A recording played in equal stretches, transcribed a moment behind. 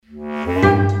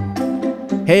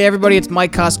Hey everybody, it's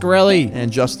Mike Coscarelli. And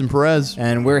Justin Perez.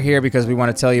 And we're here because we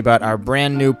want to tell you about our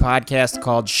brand new podcast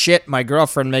called Shit My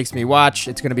Girlfriend Makes Me Watch.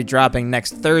 It's going to be dropping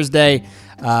next Thursday.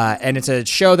 And it's a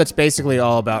show that's basically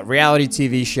all about reality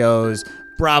TV shows,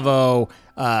 Bravo,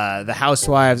 The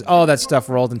Housewives, all that stuff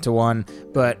rolled into one,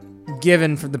 but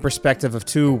given from the perspective of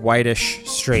two whitish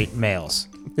straight males.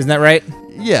 Isn't that right?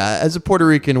 Yeah, as a Puerto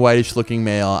Rican whitish-looking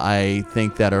male, I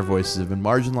think that our voices have been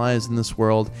marginalized in this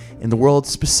world, in the world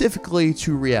specifically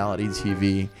to reality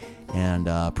TV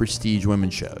and prestige women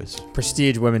shows.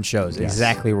 Prestige women shows, yes.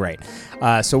 Exactly right.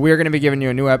 So we're going to be giving you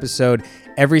a new episode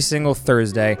every single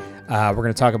Thursday. We're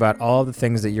going to talk about all the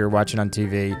things that you're watching on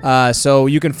TV. So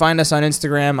you can find us on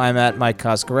Instagram. I'm at Mike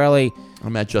Coscarelli.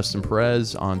 I'm at Justin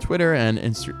Perez on Twitter, and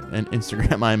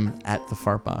Instagram I'm at The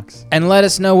Fartbox. And let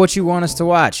us know what you want us to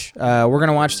watch. We're going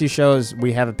to watch these shows.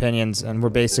 We have opinions, and we're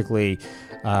basically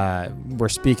we're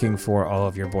speaking for all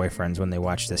of your boyfriends when they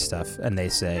watch this stuff, and they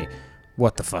say,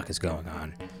 what the fuck is going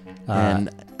on?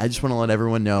 And I just want to let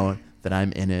everyone know that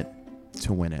I'm in it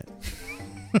to win it.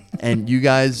 And you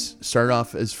guys started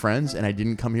off as friends, and I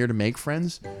didn't come here to make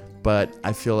friends, but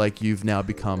I feel like you've now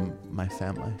become my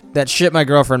family. That Shit My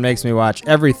Girlfriend Makes Me Watch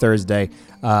every Thursday.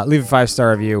 Leave a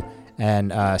 5-star review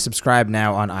and subscribe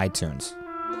now on iTunes.